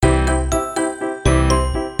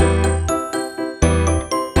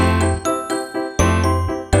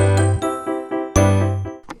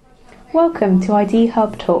Welcome to ID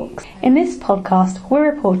Hub Talks. In this podcast,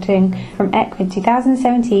 we're reporting from ECCMID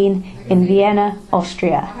 2017 in Vienna,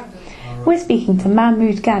 Austria. We're speaking to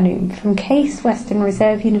Mahmoud Ghannoum from Case Western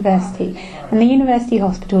Reserve University and the University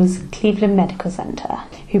Hospital's Cleveland Medical Center,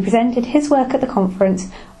 who presented his work at the conference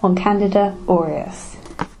on Candida aureus.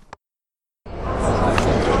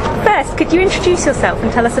 First, could you introduce yourself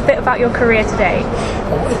and tell us a bit about your career today?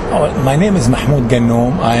 My name is Mahmoud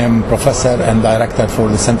Ghannoum. I am professor and director for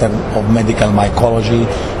the Center of Medical Mycology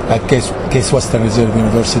at Case Western Reserve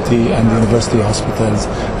University and the University Hospital's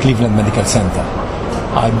Cleveland Medical Center.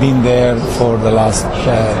 I've been there for the last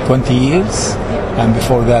 20 years, and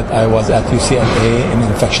before that I was at UCLA in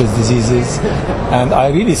infectious diseases, and I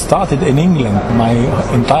really started in England my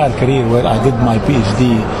entire career, where I did my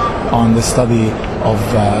PhD on the study of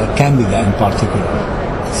Candida in particular.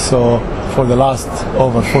 So for the last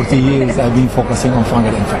over 40 years I've been focusing on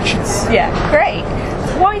fungal infections. Yeah, great.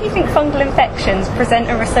 Why do you think fungal infections present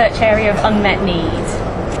a research area of unmet need?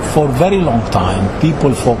 For a very long time,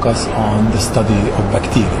 people focus on the study of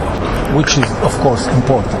bacteria, which is, of course,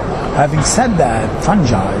 important. Having said that,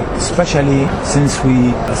 fungi, especially since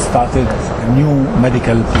we started new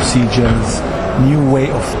medical procedures, new way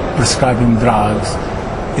of prescribing drugs,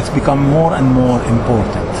 it's become more and more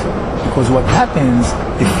important. Because what happens,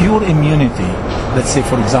 if your immunity, let's say,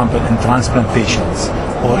 for example, in transplant patients,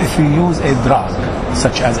 or if you use a drug,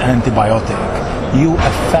 such as antibiotic, you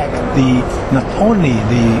affect not only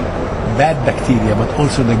the bad bacteria but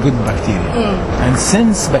also the good bacteria. And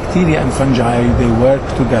since bacteria and fungi, they work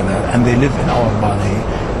together and they live in our body,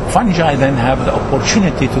 fungi then have the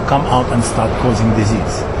opportunity to come out and start causing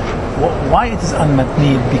disease. Why it is unmet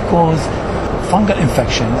need? Because fungal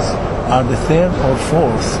infections are the third or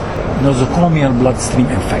fourth nosocomial bloodstream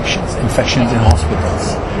infections in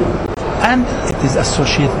hospitals. And it is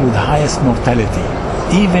associated with highest mortality,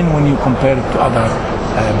 even when you compare it to other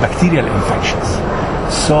bacterial infections.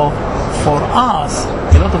 So for us,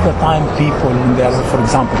 a lot of the time people, when they are, for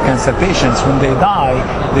example, cancer patients, when they die,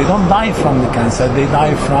 they don't die from the cancer, they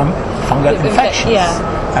die from fungal infections.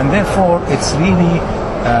 Yeah. And therefore, it's really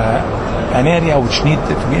an area which needs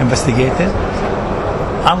to be investigated.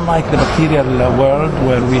 Unlike the bacterial world,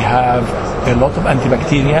 where we have a lot of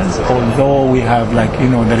antibacterials, although we have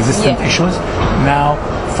the resistant issues, now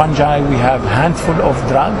fungi, we have handful of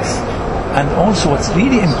drugs. And also what's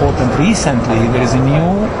really important, recently there is a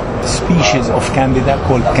new species of Candida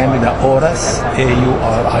called Candida auris,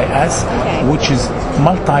 A-U-R-I-S, which is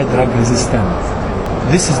multi-drug resistant.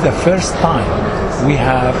 This is the first time we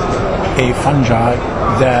have a fungi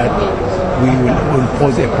that will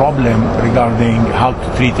pose a problem regarding how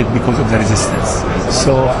to treat it because of the resistance.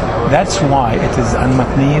 So that's why it is unmet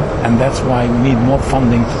need, and that's why we need more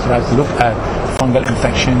funding to try to look at fungal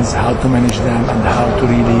infections, how to manage them, and how to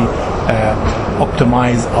really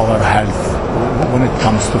optimize our health when it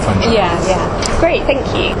comes to fungi. Yeah. Great, thank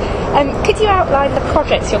you. Could you outline the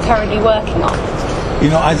projects you're currently working on?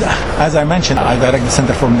 As I mentioned, I direct the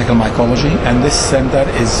Center for Medical Mycology, and this center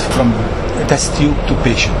is from test tube to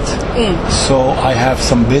patient. So I have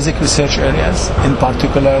some basic research areas. In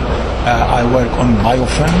particular, I work on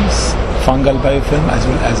biofilms, fungal biofilm as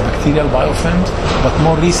well as bacterial biofilms. But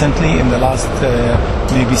more recently, in the last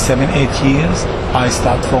maybe 7-8 years, I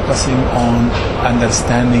start focusing on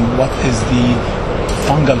understanding what is the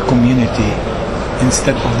fungal community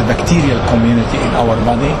instead of the bacterial community in our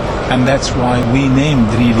body, and that's why we named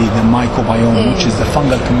really the microbiome, which is the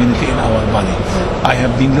fungal community in our body. I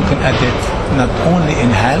have been looking at it not only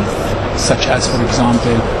in health, such as, for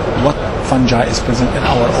example, what fungi is present in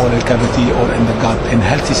our oral cavity or in the gut in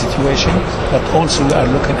healthy situation, but also we are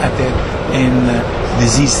looking at it in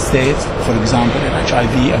disease states, for example in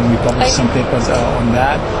HIV, and we published some papers on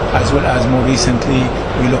that, as well as more recently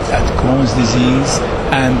we looked at Crohn's disease.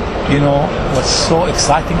 And what's so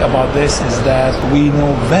exciting about this is that we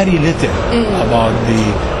know very little about the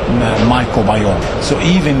microbiome. So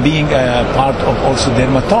even being a part of also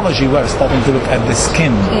dermatology, we're starting to look at the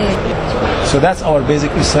skin. So that's our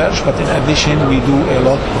basic research, but in addition we do a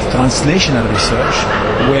lot of translational research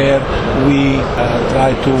where we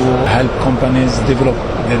try to help companies develop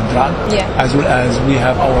their drug, as well as we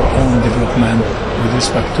have our own development with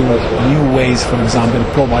respect to new ways, for example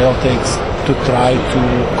probiotics, to try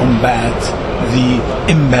to combat the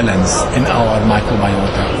imbalance in our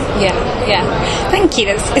microbiota. Yeah. Thank you.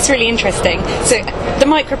 It's really interesting. So the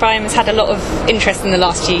microbiome has had a lot of interest in the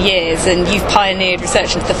last few years, and you've pioneered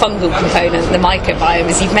research into the fungal component, the microbiome,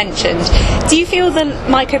 as you've mentioned. Do you feel the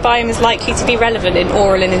microbiome is likely to be relevant in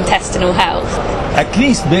oral and intestinal health? At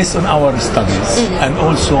least based on our studies, and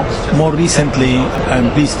also more recently,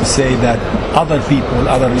 I'm pleased to say that other people,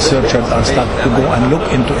 other researchers are starting to go and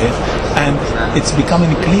look into it, and it's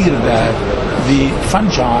becoming clear that the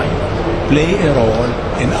fungi play a role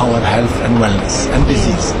in our health and wellness and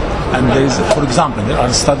disease. And there is, for example, there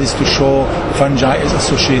are studies to show fungi is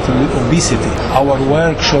associated with obesity. Our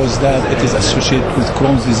work shows that it is associated with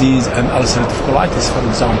Crohn's disease and ulcerative colitis, for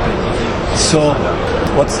example. So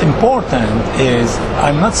what's important is,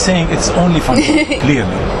 I'm not saying it's only fungi,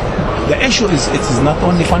 clearly. The issue is it is not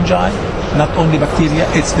only fungi, not only bacteria,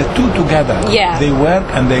 it's the two together. Yeah. They work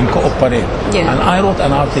and they cooperate. Yeah. And I wrote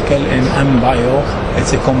an article in MBio,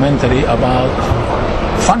 it's a commentary about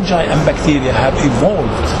fungi and bacteria have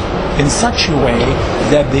evolved in such a way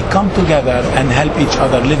that they come together and help each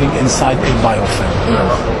other living inside a biofilm.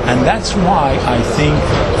 And that's why I think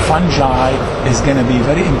fungi is going to be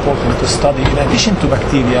very important to study in addition to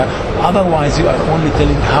bacteria. Otherwise, you are only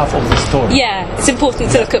telling half of the story. Yeah, it's important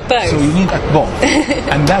to look at both. So you need at both.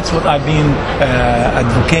 And that's what I've been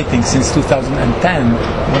advocating since 2010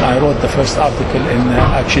 when I wrote the first article in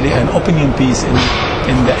actually an opinion piece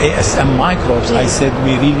in the ASM Microbes. I said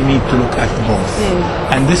we really need to look at both.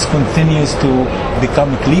 And this continues to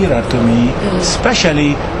become clearer to me,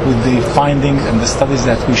 especially with the findings and the studies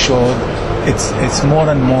that we showed. It's more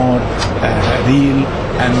and more real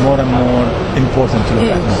and more important to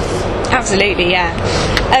look at both. Absolutely, yeah.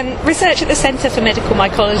 Research at the Centre for Medical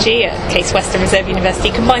Mycology at Case Western Reserve University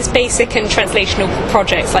combines basic and translational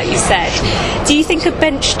projects, like you said. Do you think a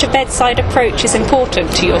bench-to-bedside approach is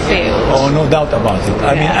important to your field? Oh, no doubt about it.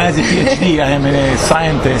 I mean, as a PhD, I am a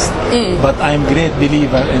scientist, but I'm a great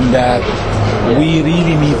believer in that we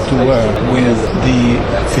really need to work with the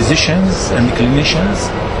physicians and the clinicians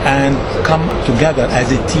and come together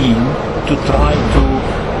as a team to try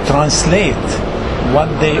to translate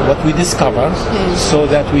what we discover so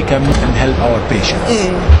that we can help our patients.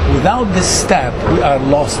 Without this step, we are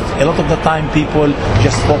lost. A lot of the time people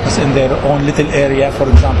just focus in their own little area. For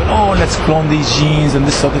example, let's clone these genes and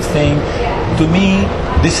this sort of thing. To me,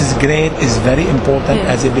 this is great, is very important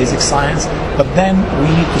as a basic science, but then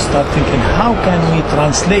we need to start thinking, how can we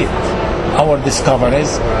translate our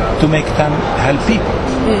discoveries to make them help people?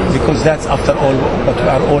 Because that's, after all, what we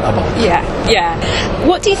are all about. Yeah.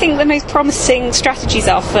 What do you think the most promising strategies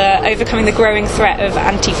are for overcoming the growing threat of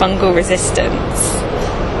antifungal resistance?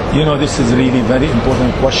 You know, this is really a very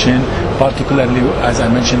important question, particularly, as I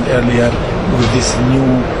mentioned earlier, with this new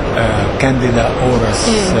Candida auris,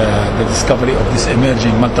 the discovery of this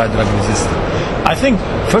emerging multi-drug resistance. I think,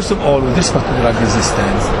 first of all, with respect to drug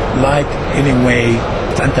resistance, like in a way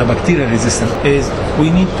antibacterial resistance, is we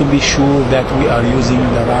need to be sure that we are using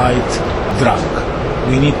the right drug.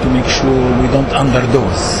 We need to make sure we don't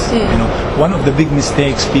underdose. You know, one of the big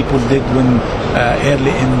mistakes people did when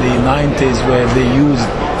early in the 90s, where they used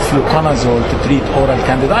fluconazole to treat oral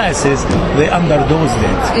candidiasis, they underdosed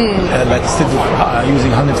it. Like instead of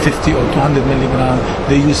using 150 or 200 milligram,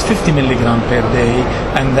 they used 50 milligram per day,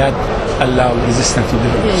 and that allowed resistance to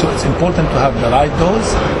develop. So it's important to have the right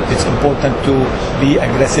dose. It's important to be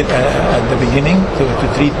aggressive at the beginning to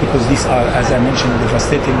treat, because these are, as I mentioned,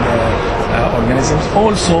 devastating organisms.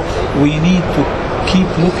 Also, we need to keep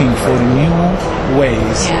looking for new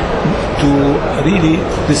ways to really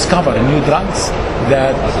discover new drugs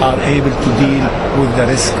that are able to deal with the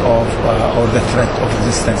risk of or the threat of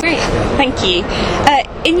resistance. Great, thank you.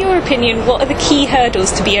 In your opinion, what are the key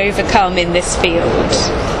hurdles to be overcome in this field?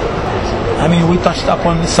 I mean, we touched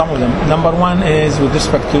upon some of them. Number one is with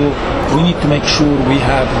respect to, we need to make sure we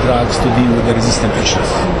have drugs to deal with the resistant issues.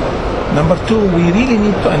 Number two, we really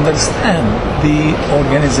need to understand the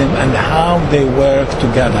organism and how they work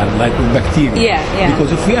together, like with bacteria.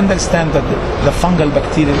 Because if we understand that the fungal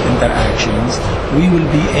bacterial interactions, we will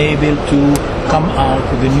be able to come out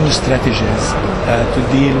with the new strategies to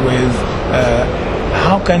deal with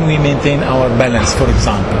how can we maintain our balance, for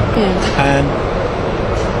example. And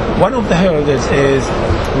one of the hurdles is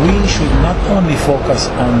we should not only focus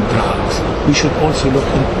on drugs, we should also look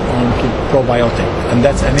into probiotic, and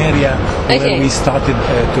that's an area where we started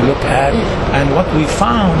to look at. And what we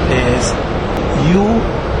found is you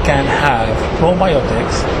can have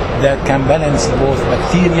probiotics that can balance both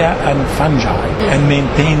bacteria and fungi and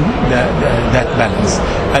maintain that balance.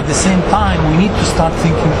 At the same time, we need to start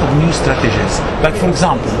thinking of new strategies. Like, for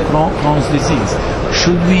example, Crohn's disease.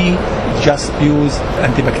 Should we just use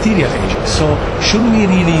antibacterial agents. So should we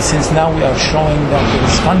really, since now we are showing that there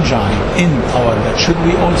is fungi in our gut, should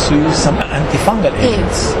we also use some antifungal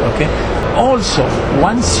agents? Okay. Also,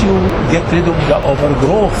 once you get rid of the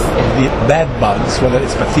overgrowth of the bad bugs, whether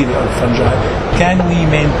it's bacteria or fungi, can we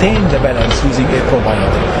maintain the balance using a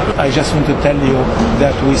probiotic? I just want to tell you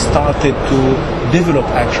that we started to develop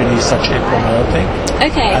actually such a probiotic.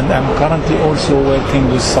 Okay. And I'm currently also working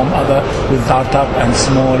with some other, with startup and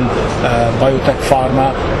small biotech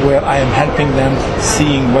pharma, where I am helping them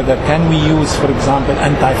seeing whether can we use, for example,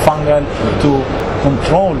 antifungal to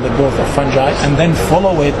control the growth of fungi and then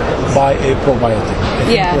follow it by a probiotic. I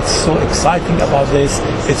think what's so exciting about this,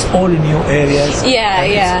 it's all new areas.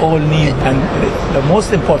 It's all new, and the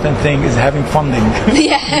most important thing is having funding.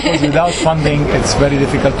 Because without funding, it's very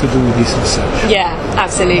difficult to do this research. Yeah,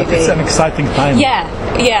 absolutely. But it's an exciting time. Yeah,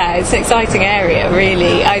 it's an exciting area,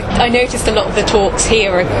 really. I noticed a lot of the talks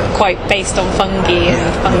here are quite based on fungi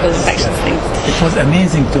and fungal infections things. It was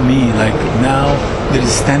amazing to me, like now there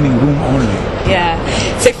is standing room only. Yeah.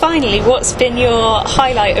 So finally, what's been your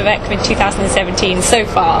highlight of ECCMID 2017 so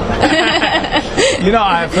far?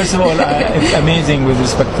 First of all, it's amazing with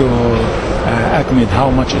respect to ECCMID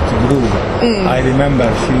how much it grew. I remember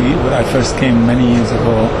when I first came many years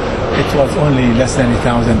ago, it was only less than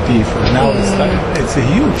 1,000 people. Now it's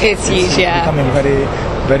huge. It's huge, yeah. Becoming very,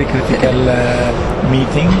 very critical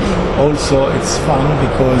meeting. Also, it's fun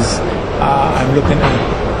because I'm looking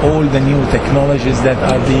at all the new technologies that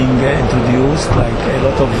are being introduced, like a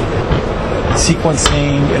lot of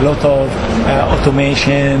sequencing, a lot of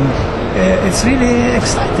automation. It's really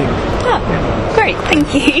exciting. Great,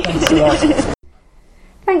 thank you. Thanks a lot.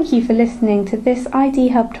 Thank you for listening to this ID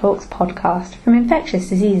Hub Talks podcast from Infectious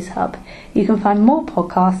Diseases Hub. You can find more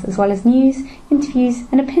podcasts as well as news, interviews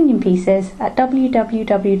and opinion pieces at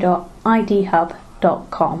www.idhub.com.